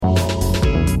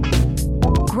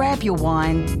grab your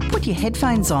wine, put your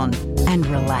headphones on and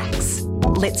relax.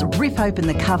 Let's rip open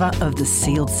the cover of the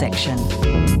sealed section.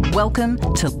 Welcome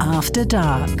to After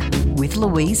Dark with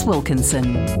Louise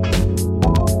Wilkinson.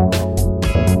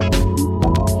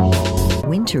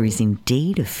 Winter is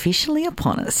indeed officially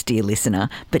upon us, dear listener,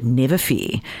 but never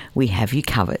fear, we have you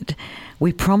covered.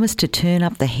 We promise to turn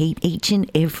up the heat each and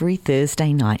every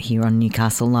Thursday night here on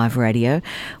Newcastle Live Radio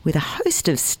with a host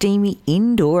of steamy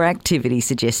indoor activity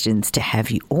suggestions to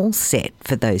have you all set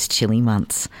for those chilly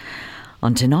months.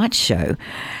 On tonight's show,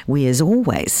 we as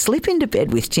always slip into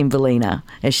bed with Timberlina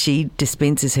as she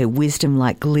dispenses her wisdom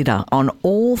like glitter on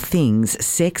all things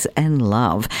sex and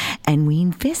love, and we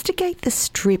investigate the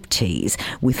striptease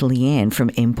with Leanne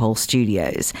from Empole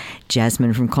Studios.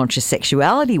 Jasmine from Conscious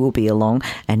Sexuality will be along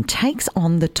and takes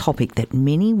on the topic that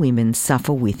many women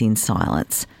suffer with in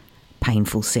silence: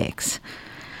 painful sex.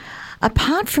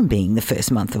 Apart from being the first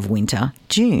month of winter,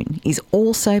 June is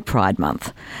also Pride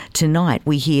Month. Tonight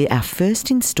we hear our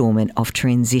first instalment of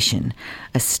Transition,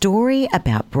 a story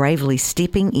about bravely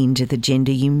stepping into the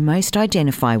gender you most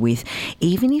identify with,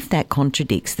 even if that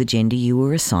contradicts the gender you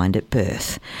were assigned at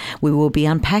birth. We will be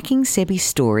unpacking Sebi's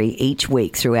story each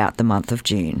week throughout the month of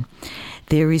June.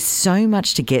 There is so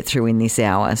much to get through in this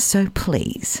hour, so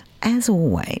please, as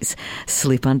always,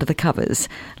 slip under the covers.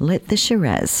 Let the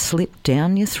Shiraz slip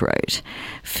down your throat.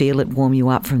 Feel it warm you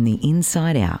up from the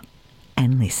inside out.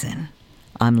 And listen.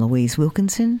 I'm Louise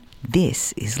Wilkinson.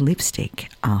 This is Lipstick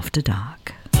After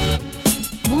Dark.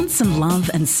 Want some love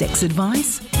and sex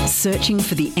advice? Searching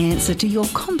for the answer to your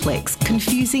complex,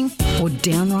 confusing, or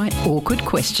downright awkward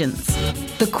questions?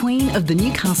 The queen of the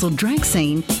Newcastle drag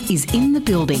scene is in the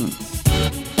building.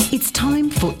 It's time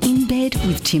for In Bed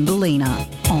with Timberlina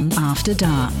on After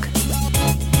Dark.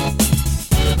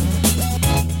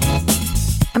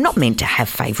 I'm not meant to have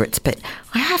favourites, but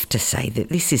I have to say that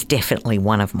this is definitely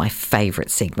one of my favourite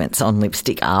segments on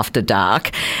Lipstick After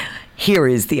Dark. Here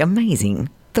is the amazing,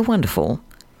 the wonderful,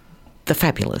 the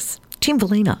fabulous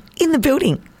Timberlina in the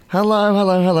building. Hello,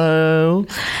 hello, hello.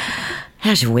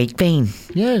 How's your week been?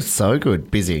 Yeah, so good.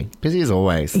 Busy. Busy as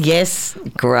always. Yes,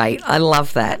 great. I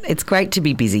love that. It's great to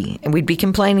be busy. And we'd be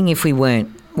complaining if we weren't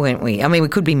we? I mean, we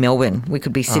could be Melbourne. We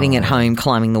could be sitting at home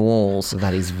climbing the walls.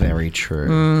 That is very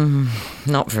true.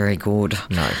 Not very good.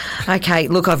 No. Okay,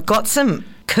 look, I've got some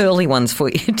curly ones for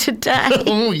you today.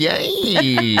 Oh,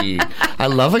 yay. I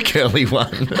love a curly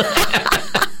one.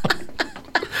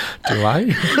 Do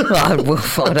I?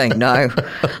 Well, I don't know.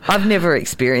 I've never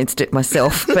experienced it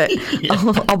myself, but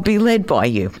I'll be led by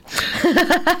you.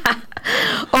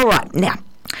 All right, now,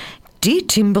 dear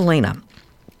Timberlina,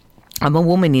 I'm a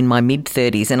woman in my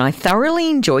mid-30s and I thoroughly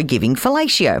enjoy giving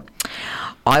fellatio.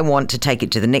 I want to take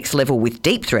it to the next level with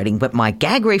deep threading, but my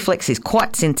gag reflex is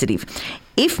quite sensitive.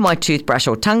 If my toothbrush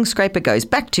or tongue scraper goes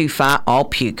back too far, I'll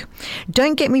puke.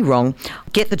 Don't get me wrong,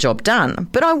 get the job done,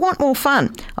 but I want more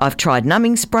fun. I've tried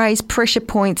numbing sprays, pressure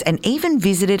points, and even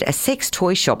visited a sex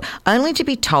toy shop, only to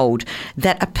be told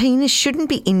that a penis shouldn't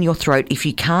be in your throat if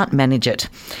you can't manage it.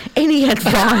 Any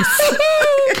advice?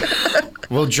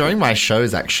 Well, during my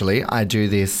shows, actually, I do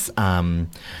this.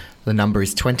 The number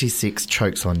is 26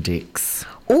 chokes on dicks.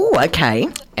 Oh, okay.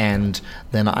 And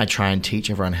then I try and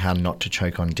teach everyone how not to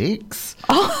choke on dicks.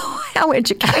 Oh, how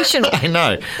educational. I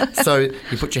know. So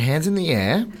you put your hands in the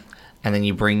air and then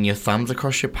you bring your thumbs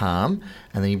across your palm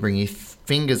and then you bring your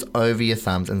fingers over your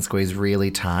thumbs and squeeze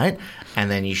really tight, and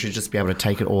then you should just be able to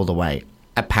take it all the way,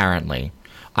 apparently.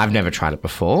 I've never tried it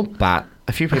before, but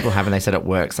a few people have and they said it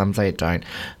works. Some say it don't.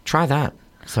 Try that.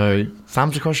 So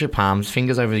thumbs across your palms,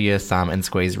 fingers over your thumb and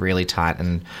squeeze really tight,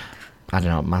 and I don't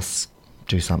know, it must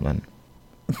do something.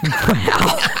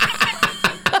 Wow.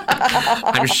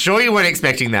 I'm sure you weren't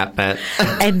expecting that, but...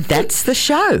 And that's the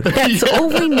show. That's all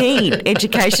we need,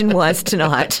 education-wise,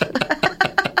 tonight.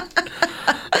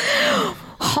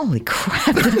 Holy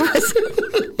crap.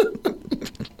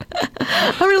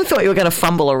 I really thought you were going to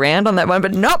fumble around on that one,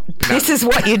 but nope, this is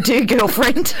what you do,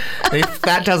 girlfriend. If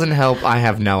that doesn't help, I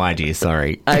have no idea,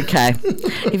 sorry. Okay.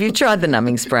 If you've tried the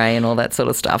numbing spray and all that sort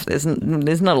of stuff, there's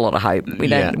not a lot of hope. We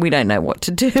don't know what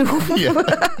to do. Yeah.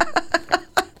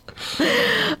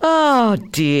 Oh,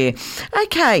 dear.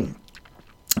 Okay.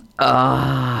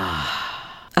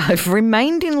 I've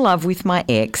remained in love with my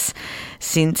ex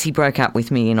since he broke up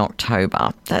with me in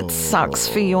October. That sucks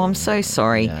for you. I'm so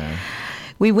sorry. Yeah.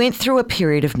 We went through a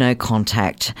period of no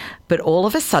contact, but all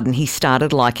of a sudden he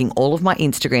started liking all of my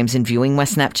Instagrams and viewing my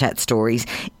Snapchat stories.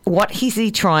 What is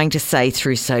he trying to say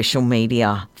through social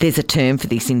media? There's a term for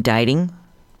this in dating.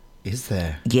 Is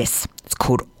there? Yes, it's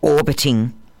called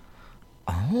orbiting.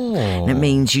 Oh. And it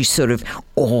means you sort of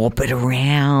orbit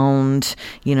around,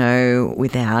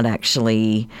 without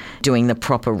actually doing the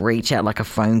proper reach out like a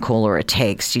phone call or a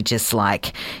text. You just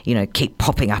keep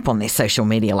popping up on their social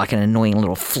media like an annoying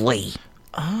little flea.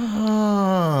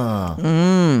 Oh.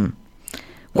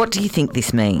 What do you think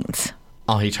this means?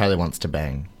 Oh, he totally wants to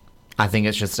bang. I think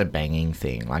it's just a banging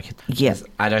thing. Yeah.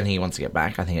 I don't think he wants to get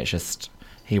back. I think it's just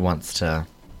he wants to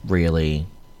really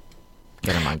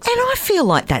get amongst it. And I feel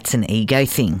like that's an ego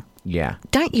thing. Yeah.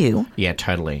 Don't you? Yeah,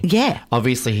 totally. Yeah.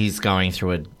 Obviously, he's going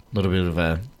through a little bit of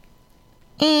a...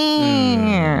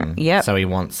 Yep. So he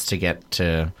wants to get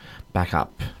back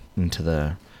up into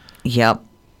the Yep.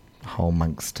 whole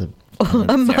amongst it.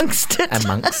 Amongst it.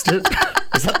 Amongst it?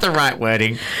 Is that the right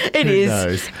wording? It Who is.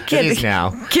 knows? It is now.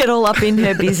 Get all up in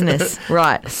her business.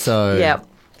 Right. So, yep.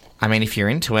 I mean, if you're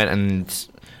into it and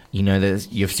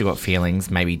you've still got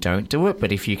feelings, maybe don't do it.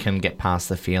 But if you can get past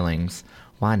the feelings,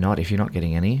 why not? If you're not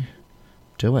getting any,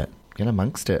 do it. Get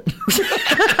amongst it.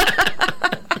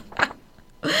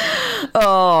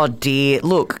 Oh, dear.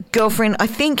 Look, girlfriend, I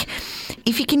think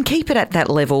if you can keep it at that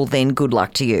level, then good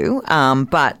luck to you.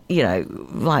 But,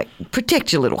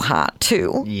 protect your little heart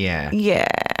too. Yeah. Yeah.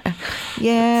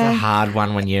 It's a hard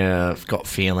one when you've got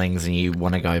feelings and you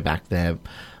want to go back there.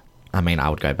 I mean, I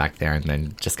would go back there and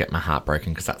then just get my heart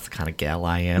broken because that's the kind of girl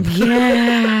I am.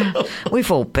 Yeah. We've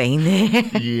all been there.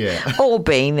 Yeah. All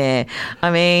been there.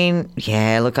 I mean,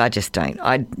 yeah, look, I just don't.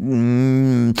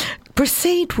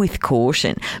 Proceed with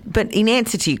caution. But in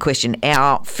answer to your question,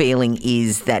 our feeling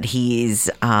is that he is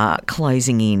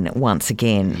closing in once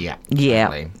again. Yeah.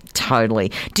 Yeah,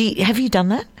 totally. Have you done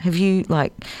that? Have you, I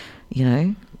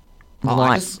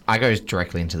go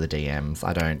directly into the DMs.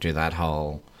 I don't do that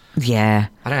whole... Yeah.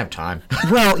 I don't have time.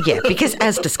 Well, yeah, because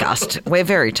as discussed, we're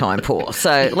very time poor.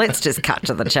 So let's just cut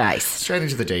to the chase. Straight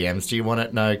into the DMs. Do you want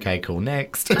it? No. Okay, cool.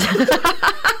 Next.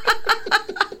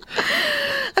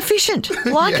 Efficient.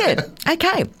 Like it.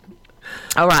 Okay.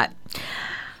 All right.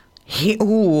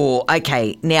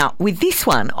 Okay. Now, with this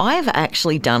one, I've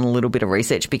actually done a little bit of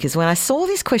research because when I saw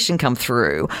this question come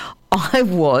through, I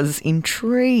was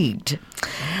intrigued.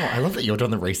 Oh, I love that you're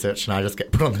doing the research and I just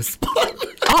get put on the spot.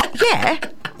 Oh, yeah.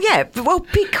 Yeah, well,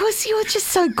 because you're just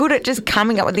so good at just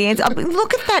coming up with the answer. I mean,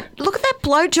 look at that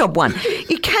blowjob one.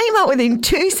 You came up within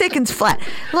 2 seconds flat.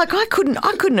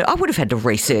 I would have had to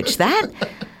research that.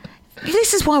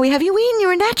 This is why we have you in.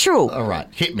 You're a natural. All right,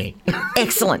 hit me.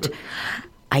 Excellent.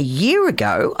 A year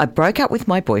ago, I broke up with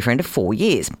my boyfriend of 4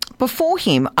 years. Before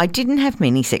him, I didn't have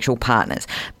many sexual partners.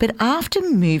 But after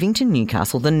moving to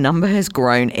Newcastle, the number has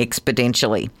grown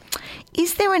exponentially.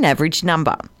 Is there an average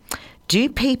number? Do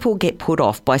people get put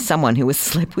off by someone who has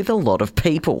slept with a lot of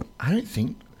people? I don't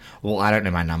think... Well, I don't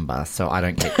know my number, so I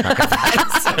don't get crack at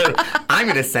that. So I'm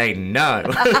going to say no.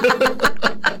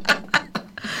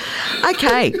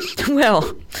 Okay,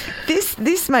 well,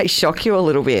 this may shock you a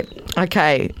little bit.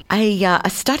 Okay, a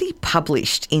study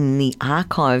published in the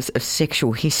Archives of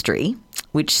Sexual History,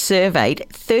 which surveyed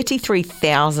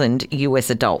 33,000 US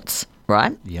adults,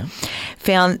 right? Yeah.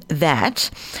 Found that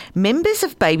members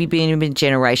of baby boomer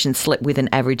generation slept with an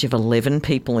average of 11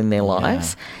 people in their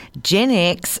lives. Gen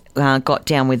X got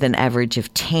down with an average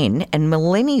of 10, and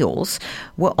millennials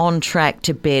were on track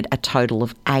to bed a total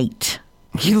of 8.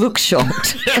 You look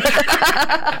shocked.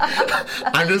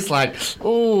 I'm just like,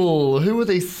 oh, who were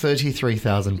these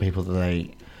 33,000 people that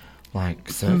they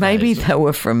surveyed? Maybe they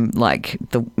were from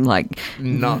the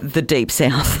deep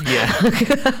south. Yeah,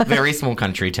 very small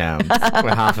country towns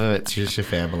where half of it's just your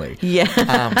family. Yeah.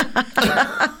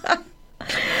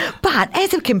 But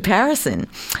as a comparison,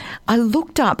 I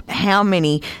looked up how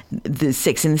many the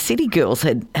Sex and the City girls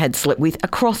had slept with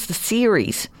across the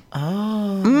series.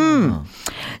 Oh.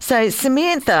 So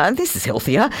Samantha, this is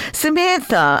healthier.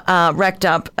 Samantha racked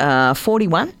up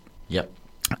 41. Yep.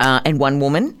 And one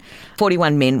woman.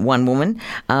 41 men, one woman.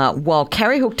 While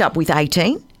Carrie hooked up with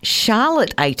 18,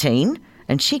 Charlotte 18,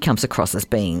 and she comes across as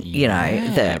being,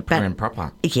 the prim and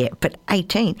proper. Yeah, but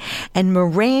 18, and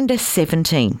Miranda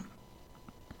 17.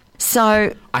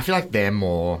 So I feel like they're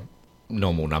more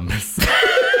normal numbers.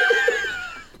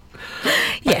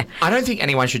 Yeah. I don't think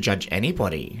anyone should judge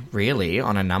anybody, really,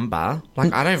 on a number.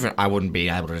 I wouldn't be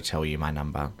able to tell you my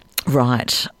number.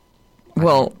 Right.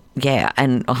 Well, yeah,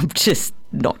 and I'm just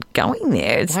not going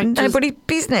there. It's nobody's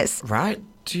business. Right.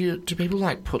 Do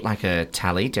people put a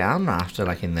tally down after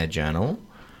in their journal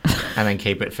and then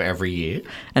keep it for every year?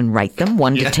 And rate them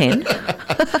 1 to 10?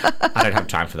 I don't have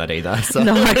time for that either. So.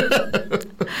 No.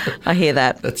 I hear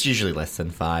that. That's usually less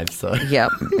than 5, so. Yep.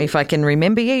 If I can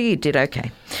remember you did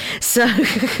okay. So.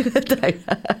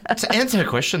 To answer her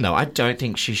question, though, I don't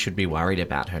think she should be worried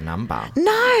about her number.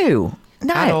 No.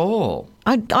 No. At all.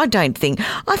 I don't think.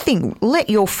 I think let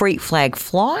your freak flag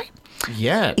fly.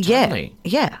 Yeah, totally.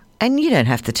 Yeah. And you don't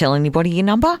have to tell anybody your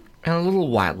number. And a little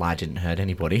white lie didn't hurt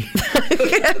anybody.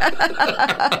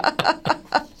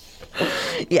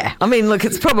 Yeah. I mean, look,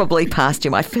 it's probably past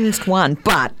you, my first one,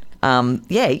 but...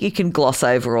 you can gloss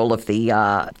over all of the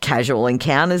casual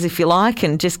encounters if you like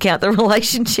and just count the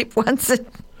relationship once a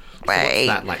way.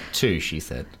 What's that, like 2, she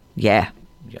said? Yeah.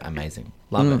 Amazing.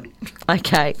 Love it.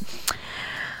 Okay.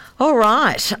 All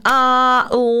right.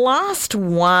 Last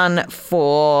one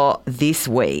for this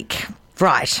week.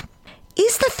 Right.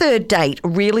 Is the third date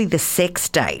really the sex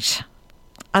date?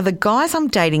 Are the guys I'm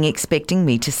dating expecting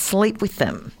me to sleep with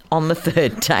them on the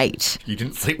third date? You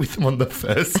didn't sleep with them on the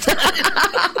first.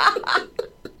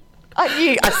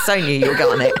 I so knew you were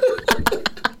going there.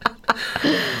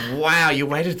 Wow, you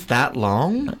waited that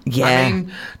long? Yeah. I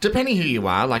mean, depending who you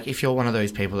are, like if you're one of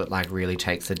those people that like really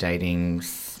takes the dating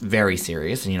very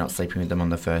serious and you're not sleeping with them on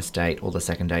the first date or the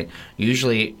second date,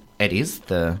 usually it is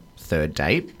the third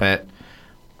date, but...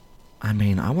 I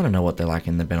mean, I want to know what they're like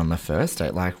in the bed on the first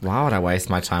date. Like, why would I waste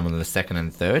my time on the second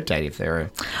and third date if they're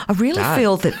I really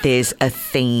feel that there's a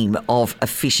theme of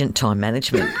efficient time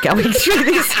management going through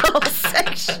this whole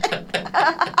section.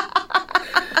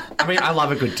 I mean, I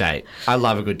love a good date. I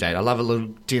love a little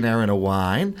dinner and a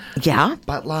wine. Yeah.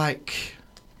 But, like...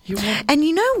 And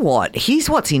you know what? Here's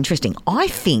what's interesting. I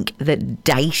think that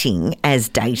dating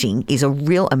is a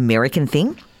real American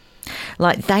thing.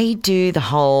 Like they do the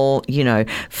whole,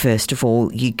 first of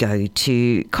all, you go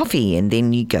to coffee and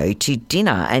then you go to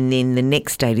dinner and then the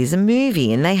next date is a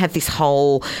movie and they have this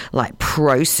whole like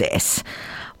process.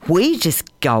 We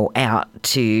just go out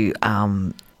to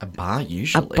a bar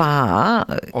usually. A bar.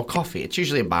 Or coffee. It's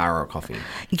usually a bar or a coffee.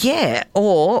 Yeah.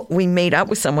 Or we meet up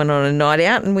with someone on a night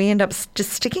out and we end up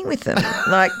just sticking with them.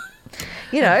 Like...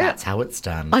 That's how it's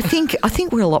done. I think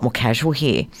we're a lot more casual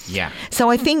here. Yeah. So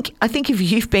I think if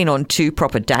you've been on 2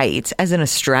 proper dates as an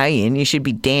Australian, you should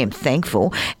be damn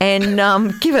thankful and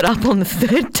give it up on the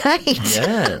third date.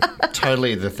 Yeah,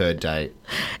 totally the third date.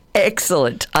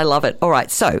 Excellent. I love it. All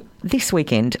right. So this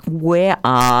weekend, where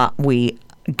are we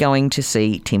going to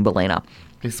see Timberlina?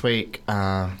 This week,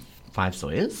 5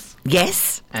 Sawyers.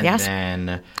 Yes. And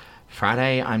then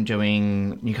Friday, I'm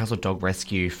doing Newcastle Dog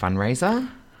Rescue fundraiser.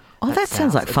 Oh, that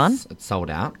sounds like fun. It's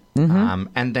sold out. Mm-hmm.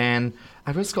 And then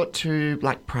I've just got 2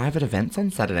 like private events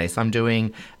on Saturday. So I'm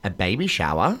doing a baby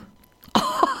shower.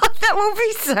 Oh, that will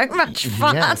be so much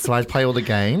fun. Yeah, so I play all the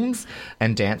games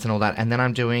and dance and all that. And then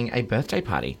I'm doing a birthday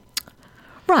party.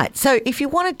 Right. So if you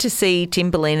wanted to see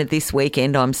Timberlina this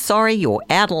weekend, I'm sorry, you're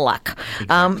out of luck.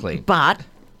 Exactly. But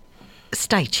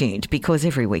stay tuned because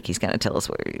every week he's going to tell us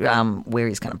where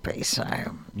he's going to be. So,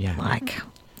 yeah.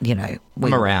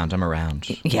 I'm around.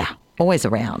 Yeah, always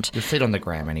around. You'll see it on the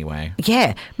gram anyway.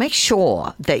 Yeah, make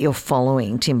sure that you're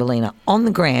following Timberlina on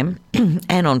the gram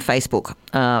and on Facebook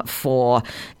for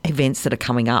events that are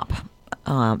coming up.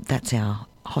 That's our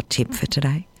hot tip for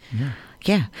today. Yeah.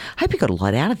 Yeah, hope you got a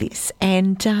lot out of this.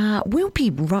 And we'll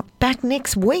be right back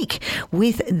next week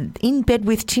with In Bed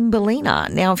with Timberlina.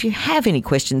 Now, if you have any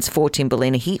questions for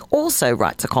Timberlina, he also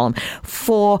writes a column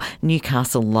for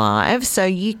Newcastle Live. So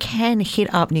you can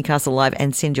hit up Newcastle Live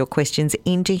and send your questions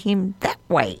into him that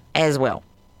way as well.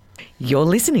 You're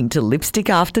listening to Lipstick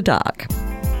After Dark.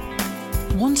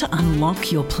 Want to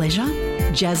unlock your pleasure?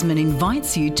 Jasmine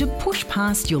invites you to push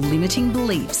past your limiting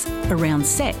beliefs around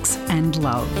sex and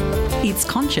love. It's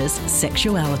Conscious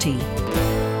Sexuality.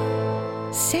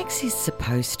 Sex is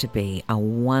supposed to be a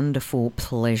wonderful,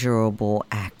 pleasurable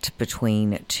act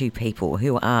between 2 people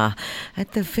who are,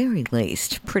 at the very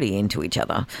least, pretty into each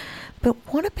other. But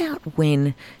what about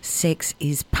when sex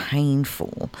is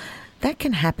painful? That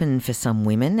can happen for some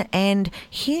women, and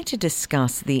here to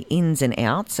discuss the ins and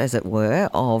outs, as it were,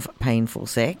 of painful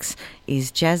sex is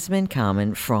Jasmine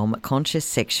Carmen from Conscious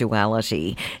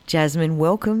Sexuality. Jasmine,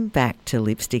 welcome back to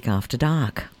Lipstick After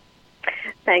Dark.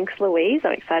 Thanks, Louise.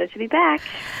 I'm excited to be back.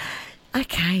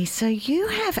 Okay, so you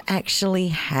have actually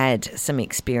had some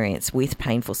experience with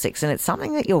painful sex, and it's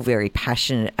something that you're very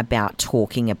passionate about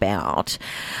talking about,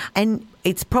 and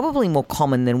it's probably more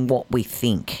common than what we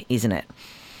think, isn't it?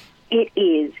 It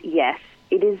is, yes.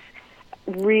 It is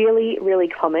really, really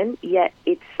common, yet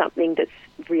it's something that's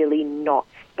really not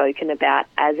spoken about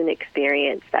as an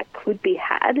experience that could be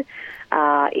had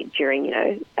during,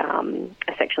 a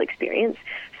sexual experience.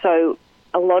 So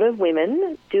a lot of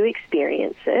women do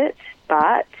experience it,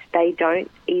 but they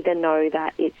don't either know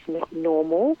that it's not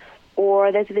normal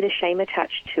or there's a bit of shame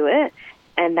attached to it,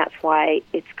 and that's why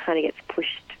it kind of gets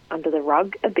pushed under the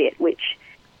rug a bit, which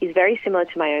is very similar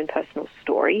to my own personal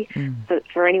story. But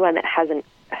for anyone that hasn't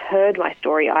heard my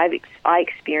story, I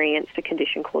experienced a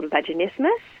condition called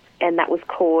vaginismus, and that was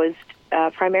caused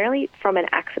primarily from an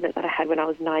accident that I had when I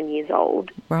was 9 years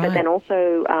old. Right. But then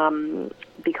also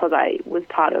because I was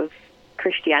part of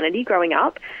Christianity growing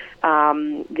up,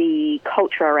 the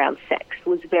culture around sex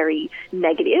was very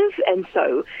negative, and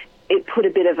so it put a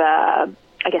bit of a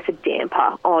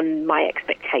damper on my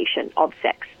expectation of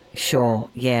sex. Sure,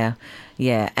 yeah,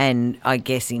 and I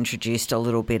guess introduced a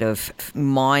little bit of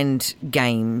mind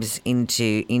games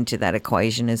into that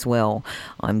equation as well,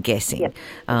 I'm guessing, Yep.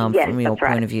 From your that's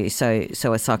right. point of view. So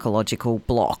a psychological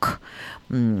block.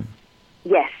 Mm.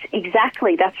 Yes,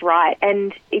 exactly, that's right.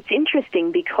 And it's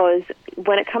interesting because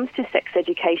when it comes to sex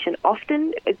education,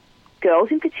 often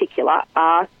girls in particular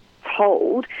are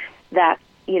told that,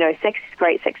 sex is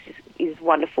great, sex is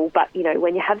wonderful, but,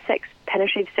 when you have sex,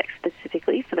 penetrative sex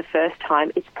specifically, for the first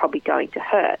time, it's probably going to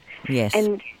hurt. Yes.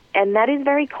 And that is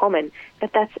very common,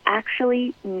 but that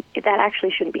actually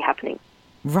shouldn't be happening.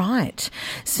 Right.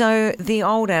 So the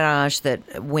old adage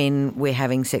that when we're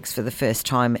having sex for the first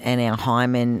time and our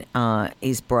hymen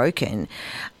is broken,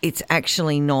 it's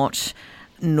actually not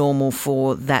normal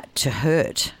for that to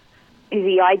hurt.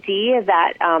 The idea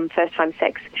that first-time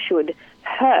sex should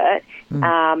hurt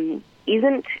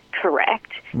isn't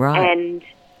correct. Right. And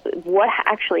what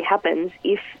actually happens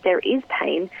if there is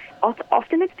pain,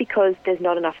 often it's because there's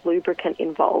not enough lubricant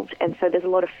involved, and so there's a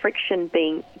lot of friction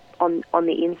being on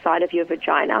the inside of your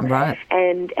vagina. Right.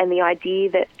 And the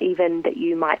idea that even that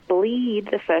you might bleed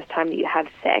the first time that you have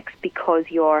sex because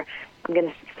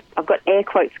I've got air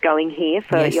quotes going here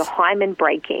for Yes. your hymen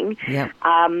breaking. Yep.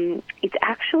 It's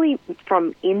actually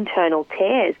from internal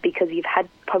tears because you've had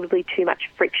probably too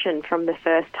much friction from the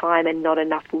first time and not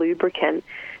enough lubricant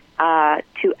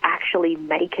to actually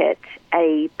make it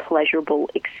a pleasurable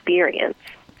experience.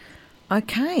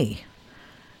 Okay.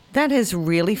 That has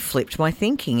really flipped my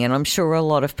thinking, and I'm sure a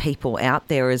lot of people out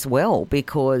there as well,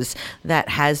 because that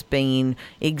has been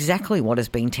exactly what has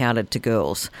been touted to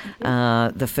girls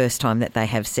the first time that they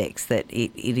have sex, that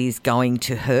it is going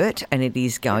to hurt and it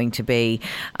is going to be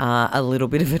a little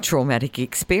bit of a traumatic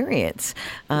experience.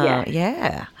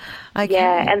 Yeah. Okay.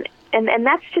 Yeah, and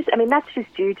that's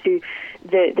just due to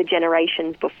the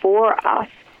generations before us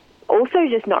also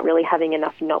just not really having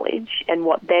enough knowledge and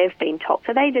what they've been taught.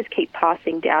 So they just keep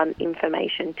passing down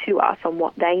information to us on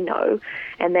what they know,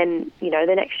 and then,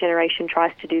 the next generation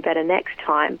tries to do better next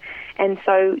time. And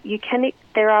so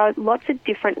there are lots of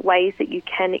different ways that you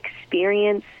can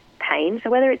experience pain. So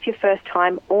whether it's your first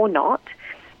time or not,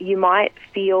 you might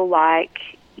feel like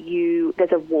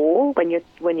there's a wall when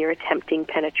you're attempting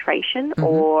penetration,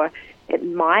 or it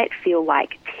might feel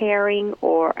like tearing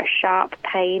or a sharp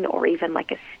pain or even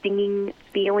like a stinging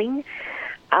feeling.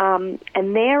 And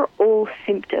they're all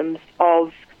symptoms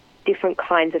of different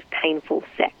kinds of painful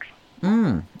sex.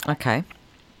 Okay.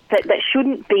 That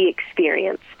shouldn't be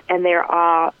experienced. And there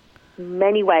are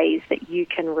many ways that you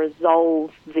can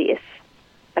resolve this.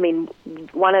 I mean,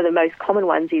 one of the most common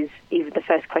ones is the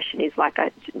first question is, like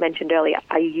I mentioned earlier,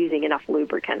 are you using enough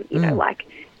lubricant?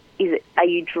 Are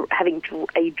you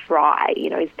dry?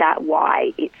 Is that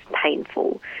why it's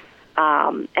painful?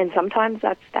 And sometimes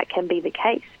that can be the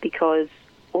case because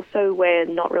also we're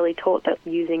not really taught that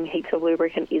using heaps of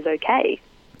lubricant is okay.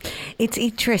 It's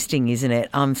interesting, isn't it?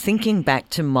 I'm thinking back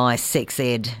to my sex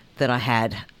ed that I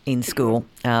had in school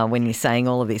when you're saying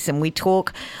all of this, and we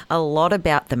talk a lot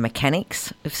about the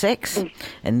mechanics of sex,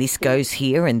 and this goes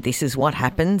here, and this is what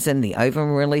happens, and the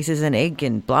ovum releases an egg,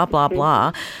 and blah, blah,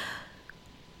 blah.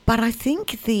 But I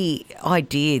think the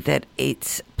idea that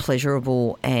it's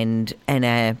pleasurable and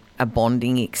a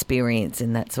bonding experience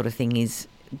and that sort of thing is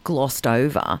glossed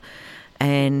over.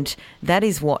 And that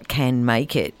is what can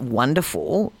make it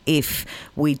wonderful if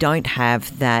we don't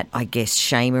have that, I guess,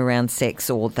 shame around sex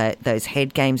or those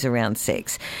head games around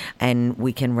sex, and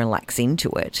we can relax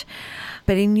into it.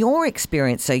 But in your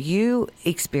experience, so you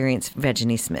experienced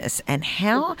vaginismus, and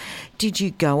how did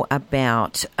you go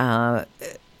about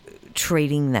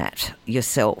treating that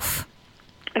yourself?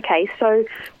 Okay, so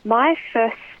my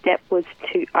first step was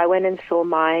I went and saw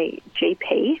my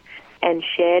GP and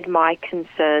shared my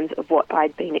concerns of what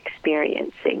I'd been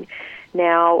experiencing.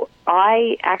 Now,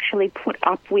 I actually put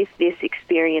up with this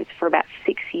experience for about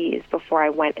 6 years before I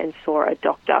went and saw a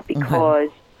doctor because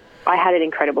I had an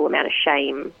incredible amount of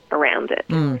shame around it.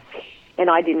 And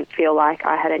I didn't feel like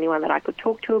I had anyone that I could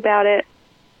talk to about it.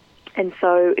 And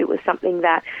so it was something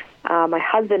that my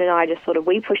husband and I just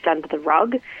we pushed under the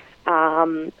rug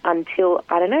until,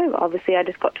 I don't know, obviously I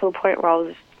just got to a point where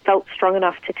I felt strong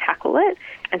enough to tackle it.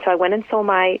 And so I went and saw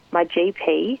my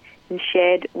GP and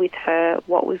shared with her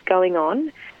what was going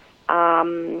on.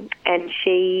 and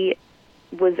she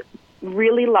was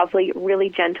really lovely, really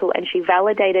gentle, and she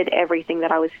validated everything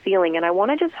that I was feeling. And I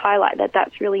want to just highlight that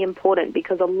that's really important,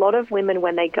 because a lot of women,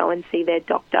 when they go and see their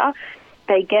doctor,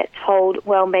 they get told,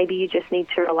 well, maybe you just need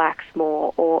to relax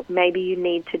more, or maybe you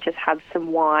need to just have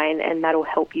some wine and that'll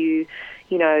help you,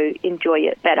 enjoy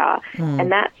it better.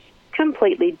 And that's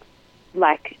completely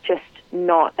just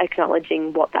not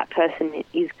acknowledging what that person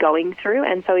is going through.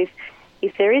 And so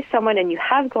if there is someone and you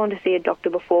have gone to see a doctor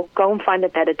before, go and find a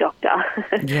better doctor.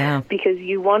 Yeah. Because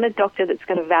you want a doctor that's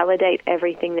going to validate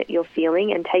everything that you're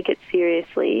feeling and take it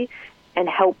seriously and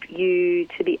help you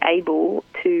to be able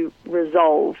to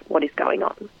resolve what is going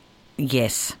on.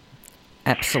 Yes,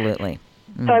 absolutely.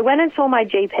 So I went and saw my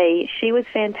GP. She was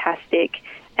fantastic.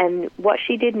 And what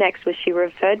she did next was she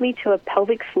referred me to a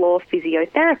pelvic floor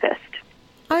physiotherapist.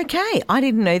 Okay, I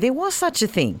didn't know there was such a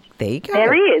thing. There you go.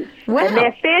 There is. Wow. And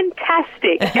they're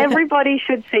fantastic. Everybody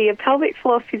should see a pelvic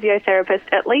floor physiotherapist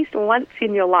at least once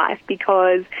in your life,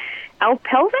 because our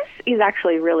pelvis is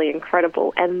actually really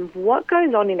incredible. And what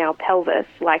goes on in our pelvis,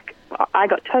 I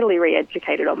got totally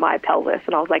re-educated on my pelvis,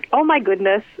 and I was like, oh my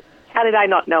goodness, how did I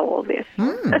not know all this?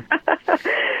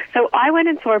 So I went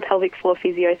and saw a pelvic floor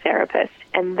physiotherapist,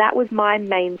 and that was my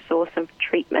main source of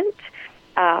treatment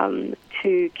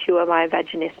to cure my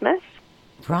vaginismus.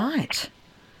 Right.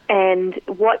 And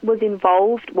what was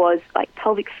involved was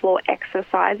pelvic floor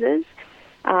exercises.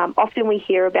 Often we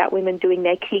hear about women doing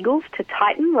their Kegels to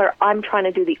tighten, where I'm trying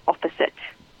to do the opposite.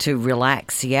 To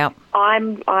relax, yep.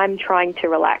 I'm trying to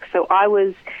relax. So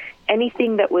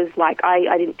anything that was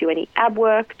I didn't do any ab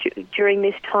work during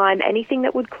this time. Anything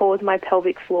that would cause my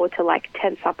pelvic floor to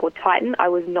tense up or tighten, I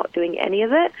was not doing any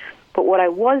of it. But what I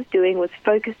was doing was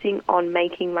focusing on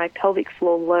making my pelvic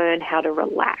floor learn how to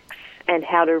relax and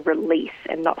how to release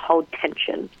and not hold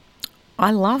tension.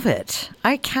 I love it.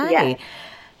 Okay. Yeah.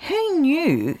 Who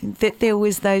knew that there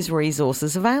was those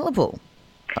resources available?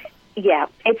 Yeah,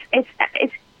 it's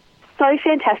so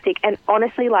fantastic. And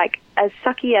honestly, as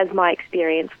sucky as my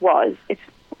experience was, it's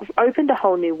opened a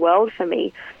whole new world for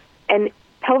me. And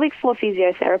pelvic floor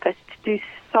physiotherapists do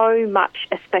so much,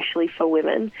 especially for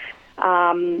women.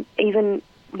 Even,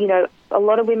 a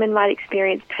lot of women might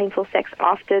experience painful sex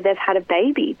after they've had a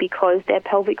baby, because their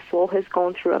pelvic floor has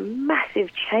gone through a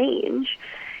massive change,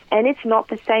 and it's not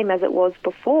the same as it was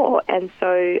before. And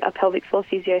so a pelvic floor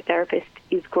physiotherapist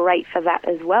is great for that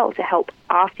as well, to help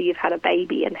after you've had a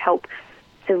baby and help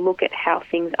to look at how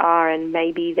things are, and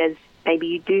maybe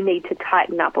you do need to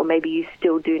tighten up, or maybe you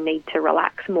still do need to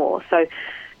relax more. So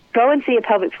go and see a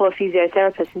pelvic floor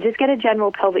physiotherapist and just get a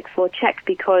general pelvic floor check,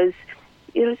 because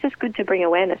it's just good to bring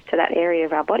awareness to that area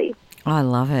of our body. I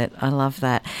love it. I love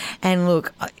that. And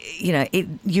look,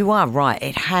 you are right.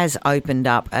 It has opened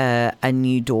up a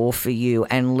new door for you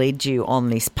and led you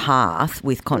on this path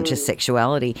with conscious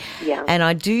sexuality. Yeah. And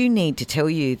I do need to tell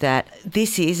you that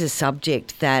this is a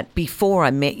subject that before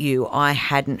I met you, I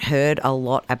hadn't heard a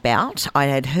lot about. I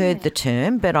had heard the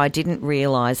term, but I didn't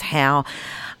realise how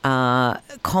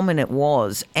common it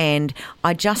was. And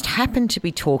I just happened to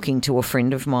be talking to a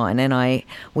friend of mine, and I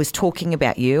was talking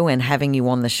about you and having you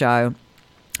on the show,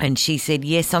 and she said,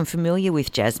 yes, I'm familiar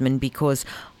with Jasmine because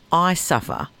I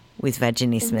suffer with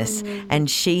vaginismus,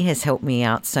 and she has helped me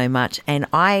out so much. And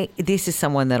this is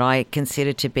someone that I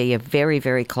consider to be a very,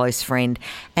 very close friend,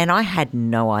 and I had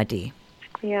no idea.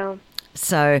 Yeah.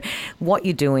 So what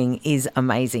you're doing is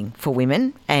amazing for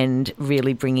women, and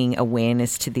really bringing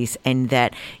awareness to this, and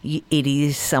that it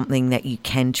is something that you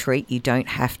can treat. You don't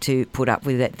have to put up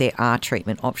with it. There are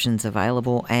treatment options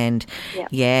available, and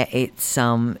it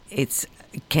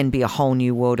can be a whole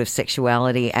new world of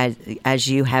sexuality as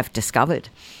you have discovered.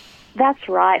 That's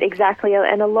right, exactly.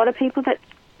 And a lot of people that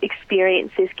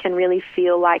experience this can really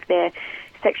feel like their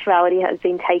sexuality has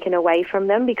been taken away from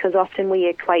them, because often we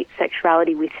equate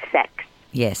sexuality with sex.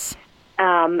 Yes.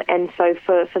 And so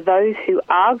for those who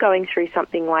are going through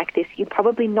something like this, you're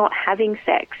probably not having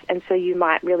sex, and so you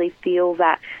might really feel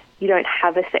that you don't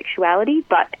have a sexuality,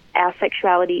 but our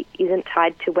sexuality isn't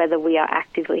tied to whether we are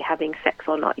actively having sex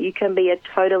or not. You can be a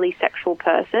totally sexual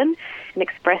person and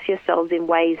express yourselves in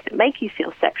ways that make you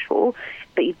feel sexual,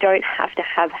 but you don't have to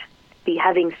be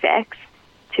having sex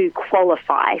to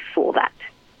qualify for that.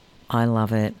 I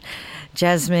love it.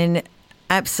 Jasmine,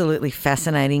 absolutely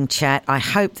fascinating chat. I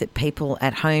hope that people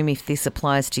at home, if this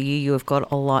applies to you, you have got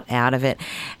a lot out of it.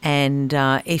 And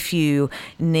if you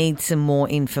need some more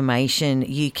information,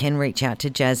 you can reach out to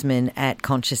Jasmine at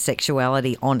Conscious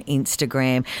Sexuality on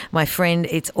Instagram. My friend,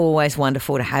 it's always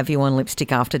wonderful to have you on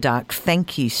Lipstick After Dark.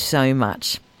 Thank you so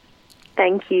much.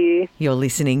 Thank you. You're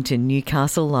listening to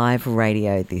Newcastle Live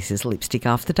Radio. This is Lipstick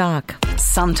After Dark.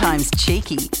 Sometimes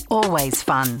cheeky, always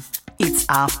fun. It's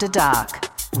After Dark,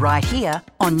 right here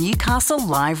on Newcastle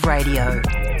Live Radio.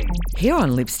 Here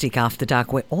on Lipstick After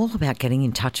Dark, we're all about getting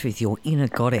in touch with your inner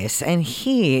goddess. And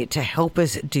here to help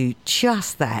us do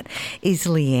just that is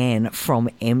Leanne from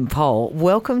Empole.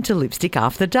 Welcome to Lipstick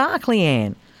After Dark,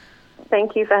 Leanne.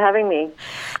 Thank you for having me.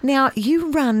 Now,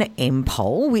 you run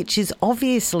Empole, which is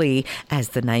obviously, as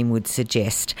the name would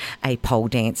suggest, a pole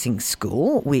dancing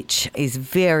school, which is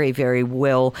very, very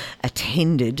well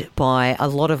attended by a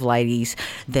lot of ladies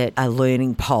that are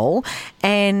learning pole.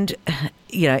 And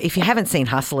you know, if you haven't seen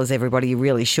Hustlers, everybody, you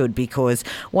really should, because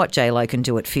what J-Lo can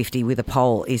do at 50 with a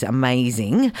pole is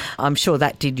amazing. I'm sure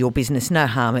that did your business no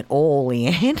harm at all,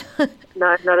 Leanne.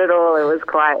 No, not at all. It was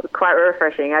quite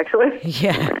refreshing, actually.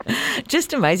 Yeah,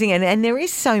 just amazing. And there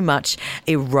is so much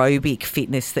aerobic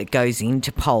fitness that goes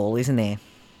into pole, isn't there?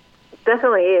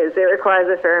 Definitely is. It requires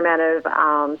a fair amount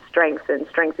of strength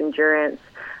endurance,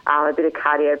 a bit of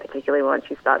cardio, particularly once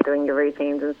you start doing your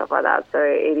routines and stuff like that. So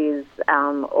it is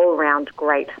all-round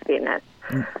great fitness.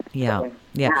 Yeah.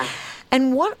 Yeah.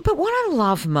 And what I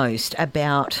love most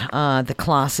about the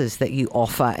classes that you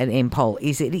offer at Empole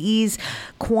is it is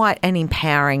quite an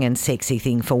empowering and sexy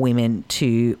thing for women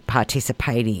to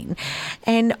participate in.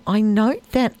 And I note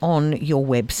that on your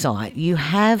website you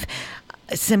have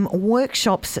some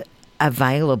workshops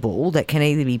available that can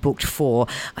either be booked for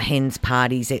hens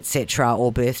parties, etc.,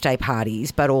 or birthday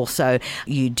parties, but also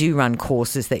you do run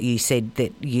courses that you said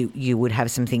that you would have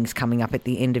some things coming up at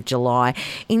the end of July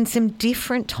in some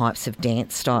different types of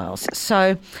dance styles.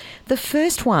 So the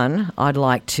first one I'd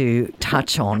like to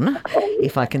touch on,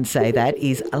 if I can say that,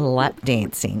 is lap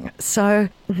dancing. So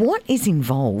what is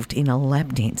involved in a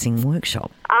lap dancing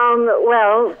workshop?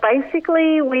 Well,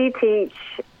 basically we teach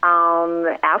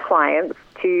our clients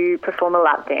to perform a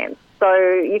lap dance. So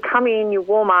you come in, you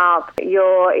warm up,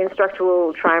 your instructor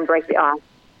will try and break the ice.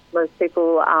 Most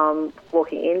people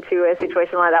walking into a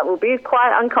situation like that will be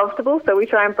quite uncomfortable, so we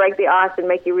try and break the ice and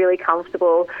make you really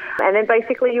comfortable. And then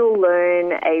basically you'll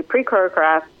learn a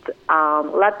pre-choreographed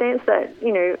lap dance that,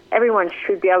 you know, everyone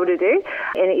should be able to do.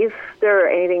 And if there are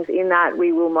anything in that,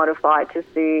 we will modify to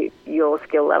suit your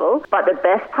skill level. But the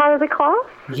best part of the class,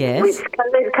 yes, which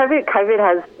COVID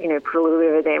has, you know, put a little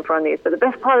bit of a damper on this, but the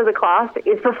best part of the class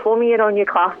is performing it on your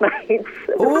classmates.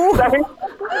 So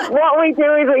what we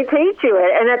do is we teach you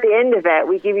it, and at the end of it,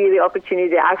 we give you the opportunity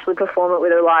to actually perform it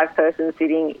with a live person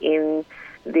sitting in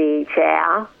the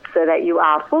chair so that you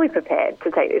are fully prepared to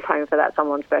take this home for that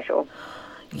someone special.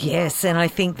 Yes, and I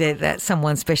think that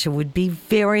someone special would be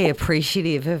very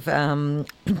appreciative of,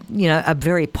 you know, a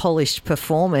very polished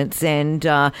performance, and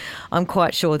I'm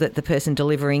quite sure that the person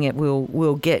delivering it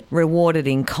will get rewarded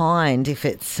in kind if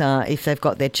they've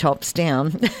got their chops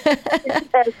down.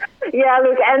 Yeah,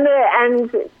 look, and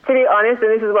to be honest,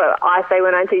 and this is what I say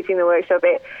when I'm teaching the workshop,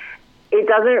 it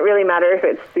doesn't really matter if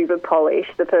it's super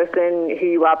polished. The person who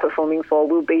you are performing for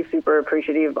will be super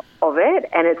appreciative of it,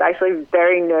 and it's actually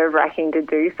very nerve-wracking to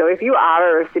do. So if you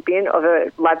are a recipient of a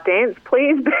lap dance,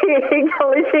 please be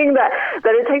acknowledging that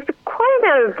it takes quite an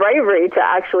amount of bravery to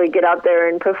actually get up there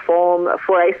and perform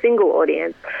for a single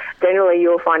audience. Generally,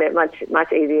 you'll find it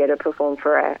much easier to perform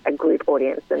for a group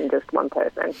audience than just one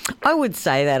person. I would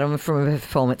say that I'm from a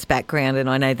performance background, and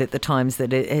I know that the times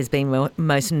that it has been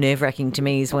most nerve-wracking to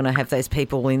me is when I have those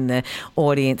people in the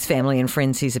audience, family and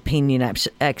friends whose opinion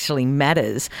actually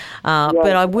matters.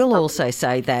 But I will also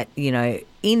say that, you know,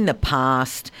 in the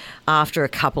past, after a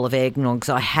couple of eggnogs,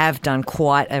 I have done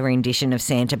quite a rendition of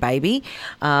Santa Baby,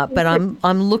 but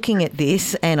I'm looking at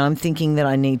this and I'm thinking that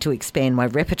I need to expand my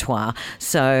repertoire.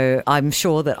 So I'm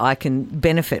sure that I can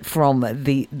benefit from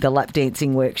the lap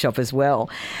dancing workshop as well.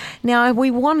 Now, we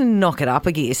want to knock it up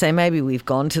a gear, so maybe we've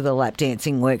gone to the lap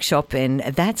dancing workshop and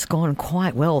that's gone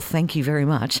quite well. Thank you very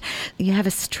much. You have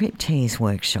a striptease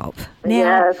workshop.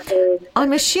 Now, Yes.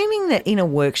 I'm assuming that in a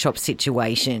workshop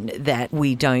situation that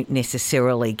we don't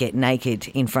necessarily get naked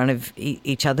in front of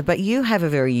each other, but you have a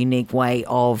very unique way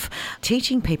of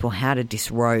teaching people how to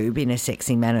disrobe in a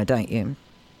sexy manner, don't you?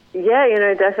 Yeah, you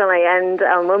know, definitely. And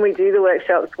when we do the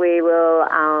workshops, we will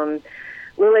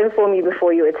we'll inform you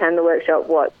before you attend the workshop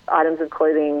what items of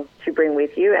clothing to bring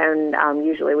with you. And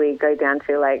usually we go down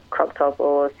to like crop top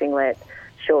or singlet,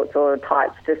 shorts or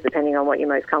tights, just depending on what you're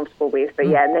most comfortable with. But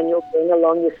yeah, and then you'll bring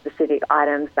along your specific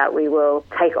items that we will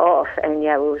take off, and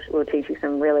yeah, we'll teach you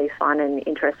some really fun and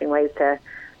interesting ways to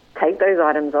take those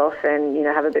items off and, you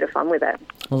know, have a bit of fun with it.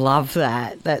 Love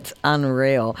that. That's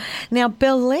unreal. Now,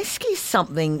 burlesque is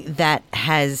something that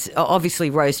has obviously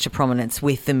rose to prominence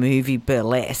with the movie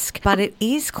Burlesque, but it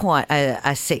is quite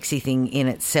a sexy thing in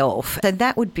itself. So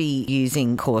that would be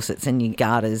using corsets and your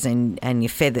garters and your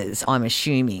feathers, I'm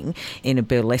assuming, in a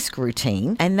burlesque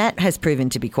routine. And that has proven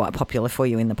to be quite popular for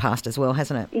you in the past as well,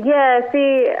 hasn't it? Yeah,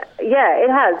 it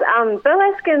has.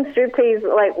 Burlesque and striptease,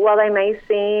 like, while they may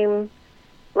seem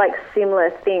like similar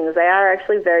things, they are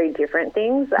actually very different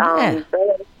things.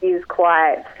 Burlesque is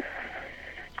quite...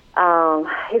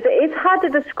 it's hard to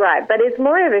describe, but it's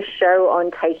more of a show on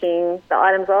taking the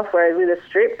items off, whereas with a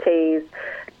striptease,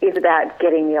 it's about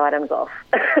getting the items off.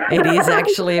 It is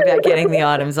actually about getting the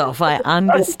items off. I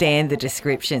understand the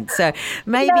description. So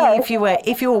maybe if you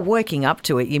were working up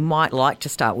to it, you might like to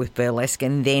start with burlesque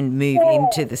and then move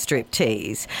into the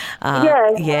striptease.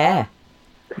 Yeah.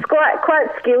 Quite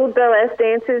skilled burlesque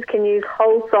dancers can use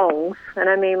whole songs, and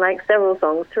I mean like several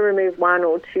songs, to remove one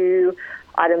or two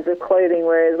items of clothing,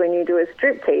 whereas when you do a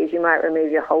striptease, you might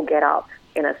remove your whole get-up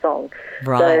in a song.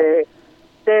 Right.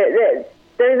 So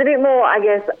there's a bit more, I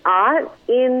guess, art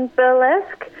in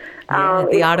burlesque.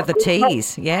 The art of the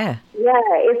tease, yeah. Yeah,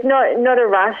 it's not a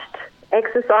rushed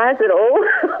exercise at all,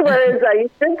 whereas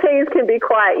striptease can be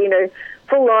quite,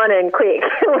 full on and quick,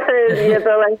 whereas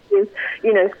burlesque is,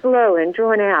 slow and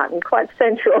drawn out and quite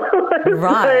sensual.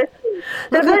 Right.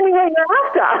 So, depending what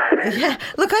you're after. Yeah.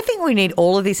 Look, I think we need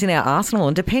all of this in our arsenal,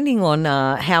 and depending on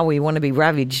how we want to be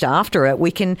ravaged after it,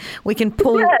 we can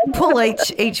pull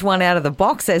each one out of the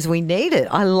box as we need it.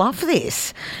 I love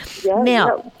this. Yeah,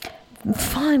 now,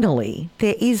 finally,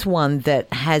 there is one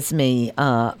that has me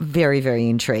very, very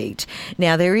intrigued.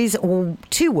 Now, there is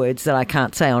two words that I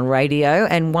can't say on radio,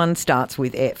 and one starts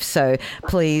with F. So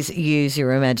please use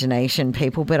your imagination,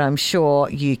 people. But I'm sure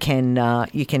you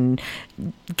can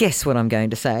guess what I'm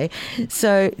going to say.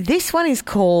 So this one is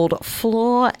called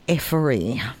floor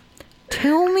effery.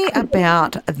 Tell me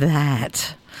about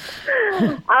that.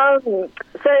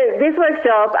 So this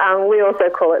workshop, we also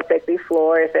call it sexy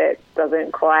floor if it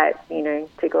doesn't quite,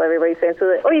 tickle everybody's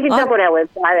senses. Or you can jump on our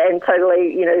website and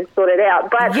totally, sort it out.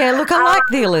 But yeah, look, I like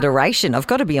the alliteration. I've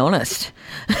got to be honest.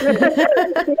 I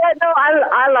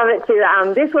love it too.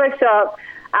 This workshop,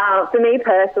 for me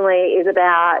personally, is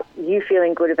about you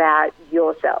feeling good about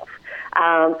yourself.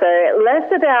 So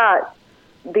less about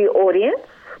the audience,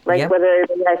 whether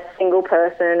it's a single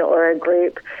person or a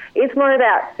group. It's more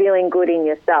about feeling good in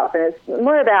yourself, and it's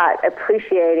more about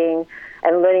appreciating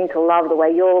and learning to love the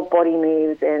way your body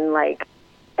moves and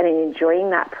enjoying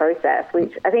that process,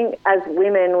 which I think as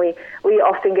women we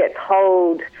often get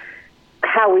told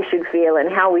how we should feel and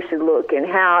how we should look and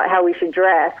how we should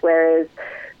dress, whereas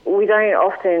we don't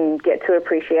often get to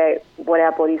appreciate what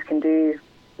our bodies can do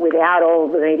without all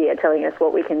the media telling us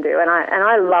what we can do. And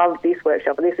I love this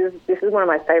workshop. This is one of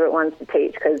my favorite ones to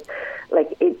teach because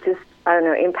it just, I don't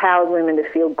know, empowers women to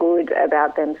feel good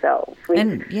about themselves.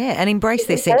 And embrace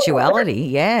their sexuality.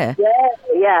 Yeah.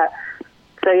 Yeah.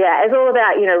 So it's all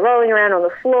about, rolling around on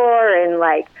the floor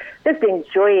and just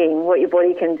enjoying what your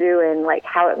body can do and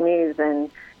how it moves and,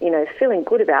 feeling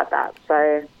good about that.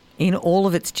 So in all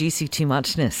of its juicy too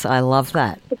muchness. I love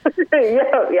that.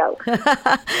 Yeah.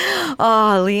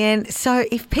 Oh, Leanne, so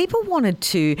if people wanted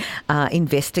to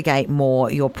investigate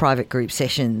more your private group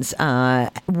sessions,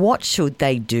 what should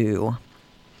they do?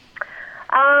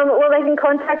 Well, they can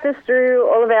contact us through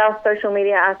all of our social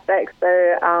media aspects.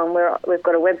 So we've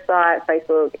got a website,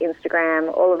 Facebook,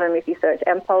 Instagram, all of them. If you search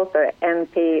MPOLE, so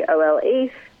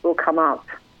MPOLE, will come up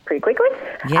pretty quickly.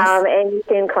 Yes. And you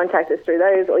can contact us through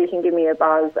those, or you can give me a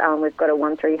buzz. We've got a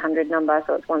 1300 number,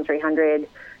 so it's 1300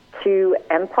 to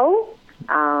MPOLE,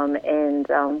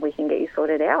 and we can get you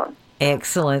sorted out.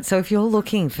 Excellent. So if you're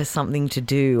looking for something to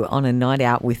do on a night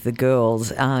out with the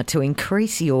girls to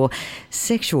increase your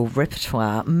sexual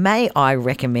repertoire, may I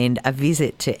recommend a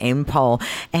visit to MPOLE.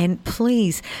 And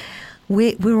please,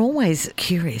 we're always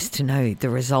curious to know the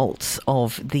results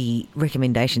of the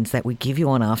recommendations that we give you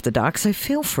on After Dark. So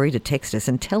feel free to text us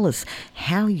and tell us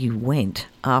how you went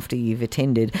after you've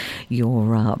attended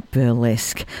your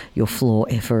burlesque, your floor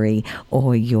effery,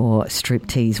 or your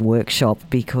striptease workshop,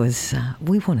 because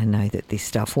we want to know that this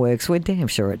stuff works. We're damn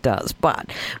sure it does, but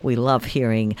we love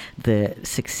hearing the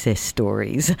success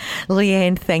stories.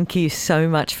 Leanne, thank you so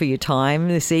much for your time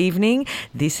this evening.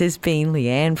 This has been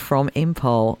Leanne from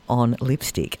MPOLE on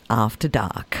Lipstick After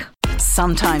Dark.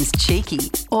 Sometimes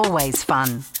cheeky, always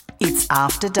fun. It's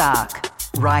After Dark,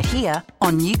 right here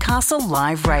on Newcastle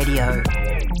Live Radio.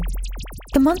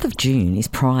 The month of June is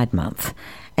Pride Month,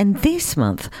 And this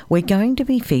month, we're going to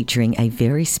be featuring a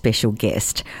very special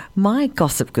guest, my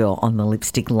gossip girl on the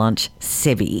Lipstick Lunch,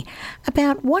 Sebi,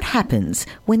 about what happens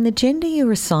when the gender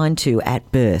you're assigned to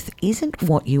at birth isn't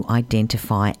what you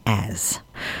identify as.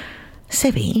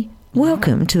 Sebi,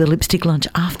 welcome to the Lipstick Lunch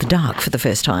After Dark for the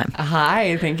first time.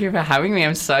 Hi, thank you for having me.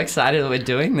 I'm so excited that we're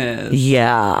doing this.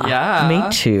 Yeah. Me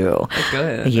too.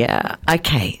 Good. Yeah.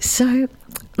 Okay, so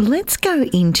let's go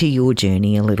into your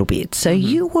journey a little bit. So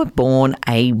you were born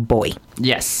a boy.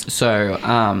 Yes. So,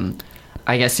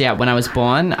 I guess, when I was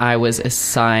born, I was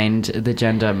assigned the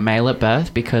gender male at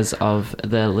birth because of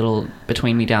the little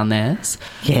between me down there's.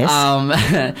 Yes.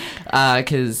 And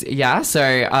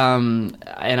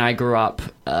I grew up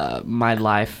my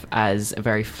life as a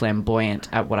very flamboyant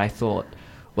at what I thought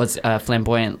was a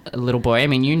flamboyant little boy. I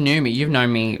mean, you knew me. You've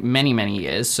known me many, many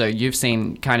years, so you've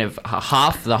seen kind of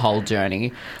half the whole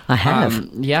journey. I have.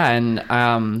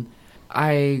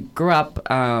 I grew up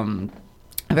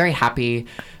very happy,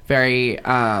 very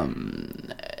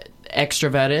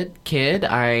extroverted kid.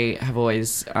 I have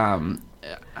always,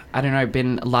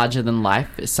 been larger than life,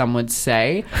 some would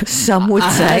say. Some would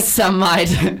say. Some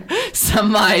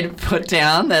might put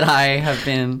down that I have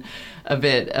been a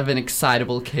bit of an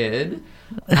excitable kid.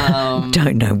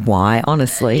 Don't know why,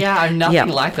 honestly. Yeah, I'm nothing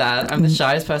like that. I'm the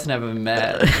shyest person I've ever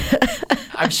met.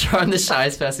 I'm sure I'm the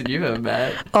shyest person you've ever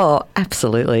met. Oh,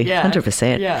 absolutely. Yeah.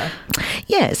 100%. Yeah.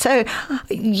 Yeah, so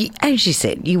as you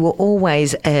said, you were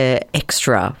always an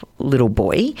extra little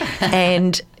boy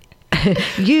and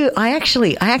I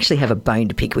actually have a bone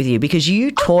to pick with you because you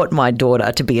taught my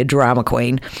daughter to be a drama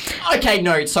queen. Okay,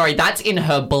 no, sorry, that's in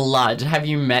her blood. Have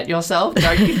you met yourself?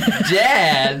 Don't you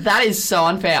dare. That is so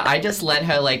unfair. I just let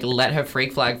her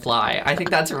freak flag fly. I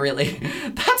think that's rude.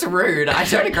 I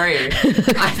don't agree.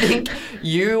 I think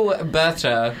you birthed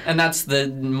her, and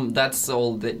that's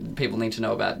all that people need to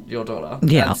know about your daughter.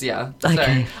 Yeah. So,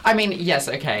 Okay. I mean, yes,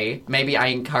 okay, maybe I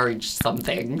encourage some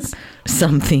things.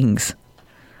 Some things.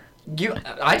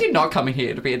 I did not come in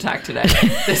here to be attacked today.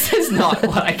 This is not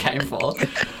what I came for.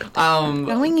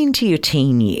 Going into your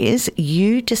teen years,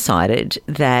 you decided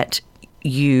that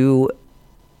you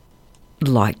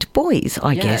liked boys,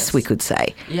 I guess we could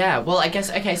say. Yeah, well, I guess,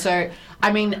 okay, so,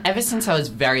 I mean, ever since I was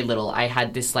very little, I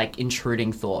had this,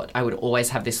 intruding thought. I would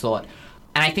always have this thought.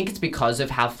 And I think it's because of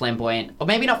how flamboyant, or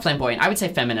maybe not flamboyant, I would say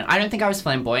feminine. I don't think I was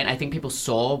flamboyant. I think people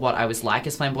saw what I was like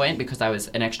as flamboyant because I was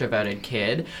an extroverted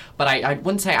kid. But I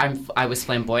wouldn't say I was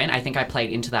flamboyant. I think I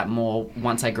played into that more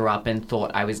once I grew up and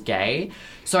thought I was gay.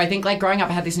 So I think, growing up,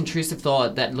 I had this intrusive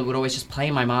thought that would always just play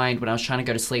in my mind when I was trying to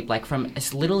go to sleep, from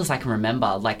as little as I can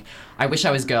remember. I wish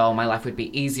I was girl. My life would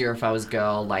be easier if I was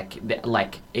girl.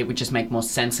 It would just make more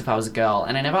sense if I was a girl.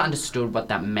 And I never understood what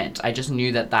that meant. I just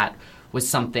knew that was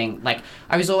something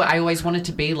I always wanted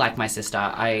to be like my sister.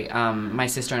 My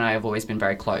sister and I have always been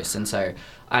very close, and so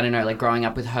I don't know, growing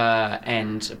up with her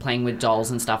and playing with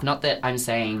dolls and stuff. Not that I'm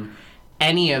saying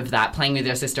any of that, playing with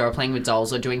your sister or playing with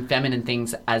dolls or doing feminine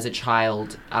things as a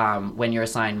child when you're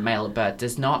assigned male at birth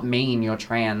does not mean you're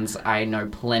trans. I know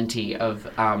plenty of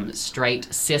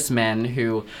straight cis men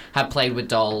who have played with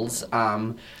dolls.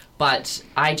 But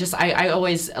I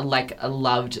always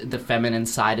loved the feminine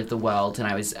side of the world, and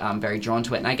I was very drawn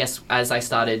to it. And I guess as I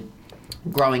started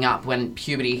growing up, when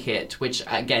puberty hit, which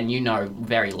again,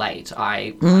 very late,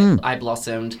 I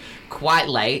blossomed quite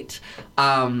late.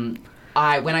 When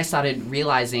I started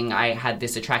realizing I had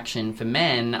this attraction for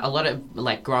men, a lot of,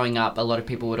 growing up, a lot of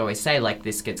people would always say,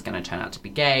 this kid's going to turn out to be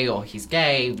gay, or he's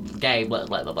gay, blah,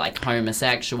 blah, blah,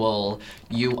 homosexual,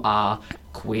 you are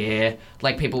queer.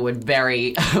 People were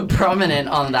very prominent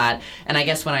on that. And I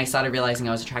guess when I started realizing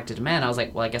I was attracted to men, I was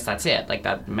like, well, I guess that's it.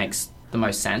 That makes the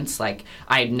most sense. I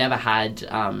had never had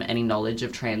any knowledge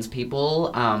of trans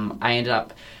people. I ended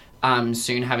up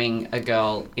soon having a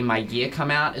girl in my year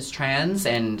come out as trans,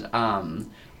 and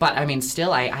but I mean,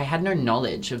 still, I had no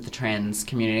knowledge of the trans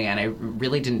community, and I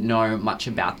really didn't know much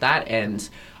about that, and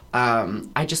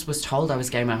I just was told I was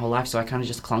gay my whole life, so I kind of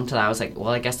just clung to that. I was like, well,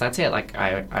 I guess that's it.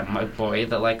 I'm a boy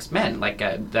that likes men.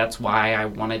 That's why I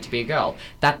wanted to be a girl.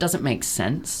 That doesn't make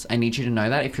sense. I need you to know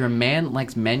that. If you're a man that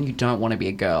likes men, you don't want to be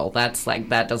a girl. That's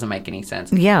that doesn't make any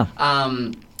sense. Yeah.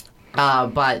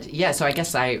 But yeah, so I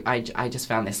guess I just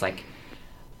found this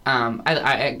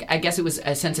I guess it was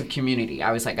a sense of community.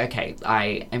 I was like, okay,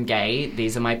 I am gay.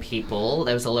 These are my people.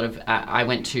 There was a lot of, I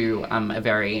went to a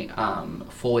very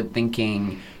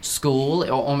forward-thinking school,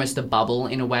 or almost a bubble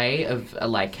in a way of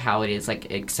how it is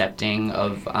accepting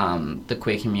of the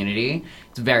queer community.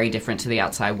 It's very different to the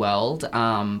outside world.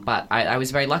 But I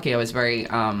was very lucky. I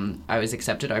was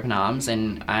accepted open arms,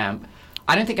 and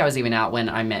I don't think I was even out when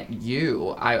I met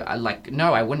you.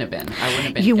 No, I wouldn't have been. I wouldn't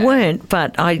have been. You gay. weren't,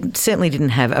 but I certainly didn't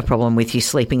have a problem with you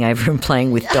sleeping over and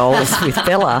playing with dolls with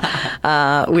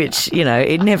Bella, which,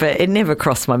 it never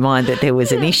crossed my mind that there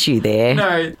was an issue there.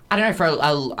 No, I don't know. For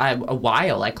a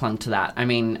while, I clung to that. I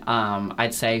mean,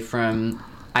 I'd say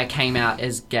I came out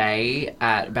as gay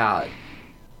at about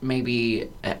maybe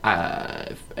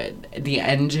the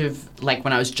end of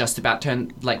when I was just about to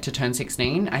turn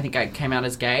 16. I think I came out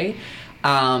as gay,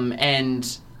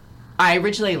 and I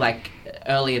originally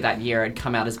earlier that year had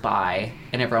come out as bi,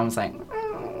 and everyone was like,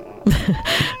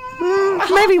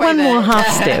 maybe one more half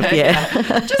step,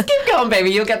 yeah. Just keep going,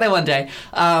 baby. You'll get there one day.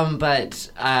 I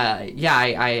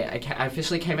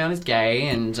officially came out as gay,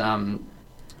 and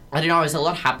I don't know. I was a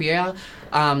lot happier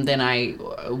than I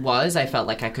was. I felt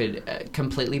like I could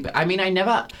completely. I mean,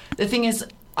 the thing is,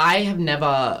 I have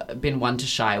never been one to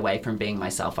shy away from being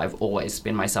myself. I've always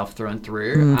been myself through and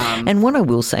through. And what I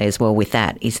will say as well with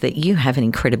that is that you have an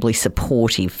incredibly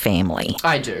supportive family.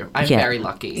 I do. I'm very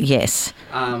lucky. Yes.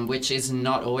 Which is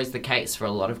not always the case for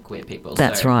a lot of queer people.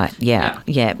 That's right. Yeah.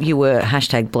 You were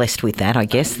 #blessed with that, I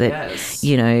guess, that, yes.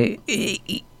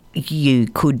 You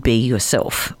could be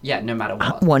yourself. Yeah, no matter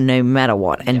what. Well, no matter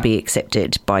what, and be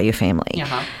accepted by your family.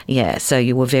 Uh-huh. Yeah, so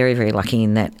you were very, very lucky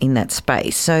in that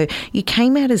space. So you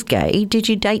came out as gay. Did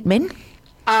you date men?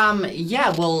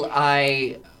 Yeah, well,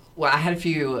 I had a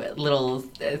few little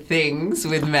things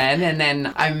with men, and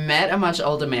then I met a much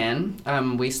older man.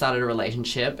 We started a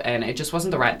relationship, and it just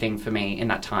wasn't the right thing for me in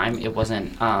that time. It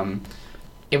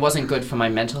wasn't good for my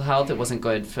mental health. It wasn't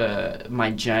good for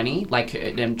my journey.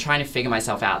 I'm trying to figure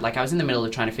myself out. I was in the middle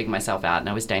of trying to figure myself out, and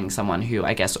I was dating someone who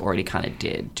I guess already kind of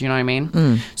did. Do you know what I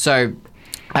mean? So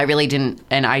I really didn't,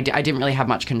 and I didn't really have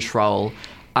much control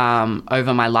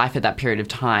over my life at that period of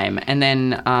time. And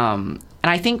then, and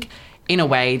I think in a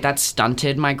way that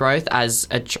stunted my growth as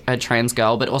a trans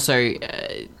girl, but also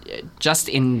just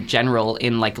in general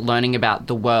in learning about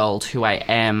the world, who I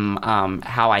am,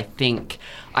 how I think.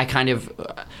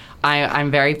 I'm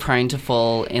very prone to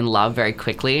fall in love very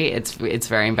quickly. It's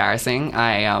very embarrassing.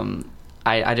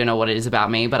 I don't know what it is about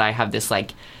me, but I have this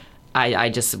I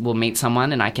just will meet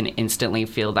someone and I can instantly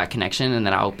feel that connection, and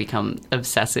then I'll become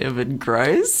obsessive and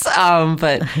gross.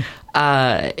 But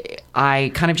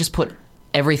I kind of just put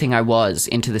everything I was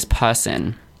into this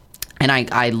person, and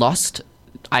I lost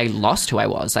who I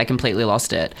was. I completely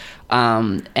lost it.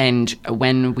 And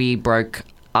when we broke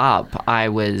up, I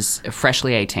was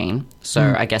freshly 18.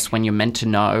 So I guess when you're meant to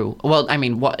know, what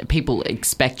people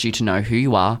expect you to know who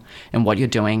you are and what you're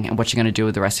doing and what you're going to do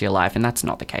with the rest of your life. And that's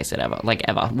not the case ever.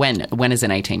 When is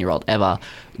an 18-year-old ever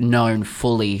known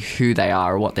fully who they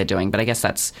are or what they're doing? But I guess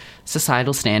that's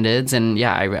societal standards. And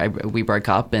we broke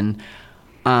up, and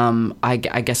I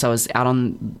guess I was out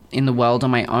in the world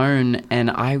on my own, and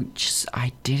I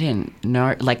didn't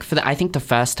know. I think the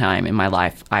first time in my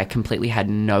life, I completely had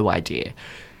no idea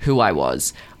who I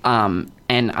was.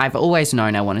 And I've always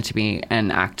known I wanted to be an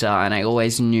actor, and I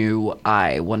always knew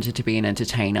I wanted to be an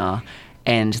entertainer,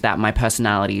 and that my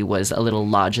personality was a little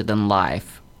larger than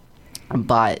life.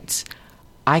 But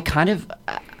I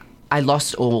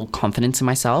lost all confidence in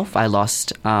myself. I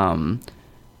lost. I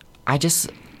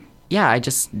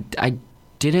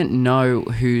didn't know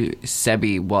who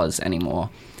Sebi was anymore.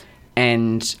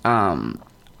 And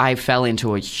I fell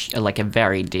into a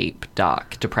very deep,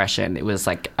 dark depression. It was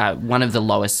one of the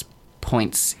lowest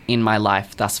points in my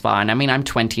life thus far. And I mean, I'm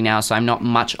 20 now, so I'm not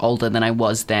much older than I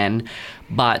was then,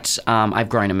 but I've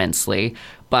grown immensely.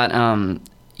 But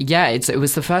it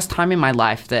was the first time in my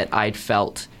life that I'd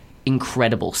felt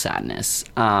incredible sadness.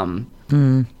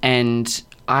 And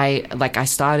I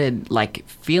started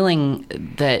feeling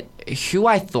that who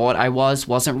I thought I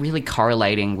wasn't really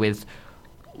correlating with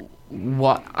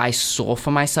what I saw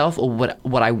for myself or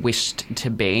what I wished to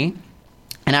be.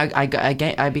 And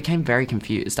I became very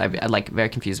confused. I very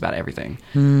confused about everything.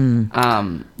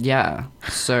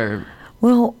 So.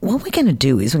 Well, what we're going to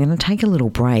do is we're going to take a little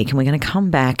break, and we're going to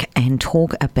come back and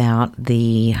talk about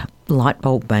the light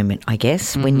bulb moment, I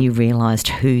guess, when you realised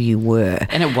who you were.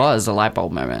 And it was a light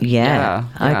bulb moment. Yeah.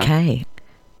 Okay.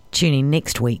 Tune in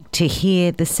next week to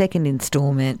hear the second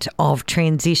instalment of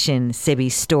Transition,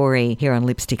 Sebi's story, here on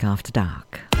Lipstick After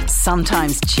Dark.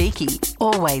 Sometimes cheeky,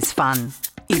 always fun.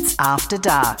 It's After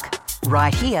Dark,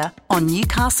 right here on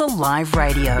Newcastle Live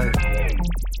Radio.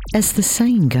 As the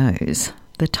saying goes,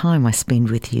 the time I spend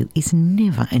with you is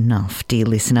never enough, dear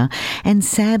listener, and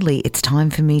sadly it's time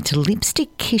for me to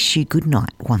lipstick kiss you goodnight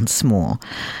once more.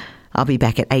 I'll be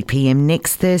back at 8 p.m.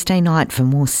 next Thursday night for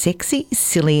more sexy,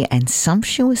 silly and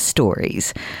sumptuous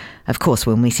stories. Of course,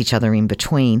 we'll miss each other in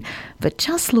between, but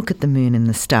just look at the moon and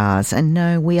the stars and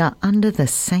know we are under the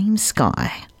same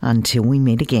sky until we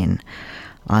meet again.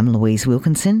 I'm Louise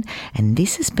Wilkinson, and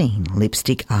this has been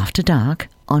Lipstick After Dark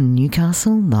on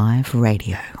Newcastle Live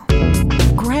Radio.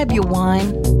 Grab your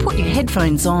wine, put your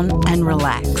headphones on and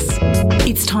relax.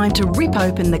 It's time to rip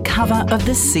open the cover of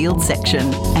the sealed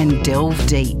section and delve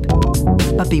deep.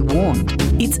 But be warned,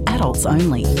 it's adults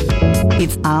only.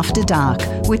 It's After Dark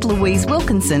with Louise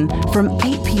Wilkinson from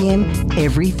 8 p.m.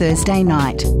 every Thursday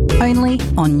night, only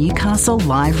on Newcastle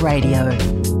Live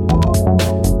Radio.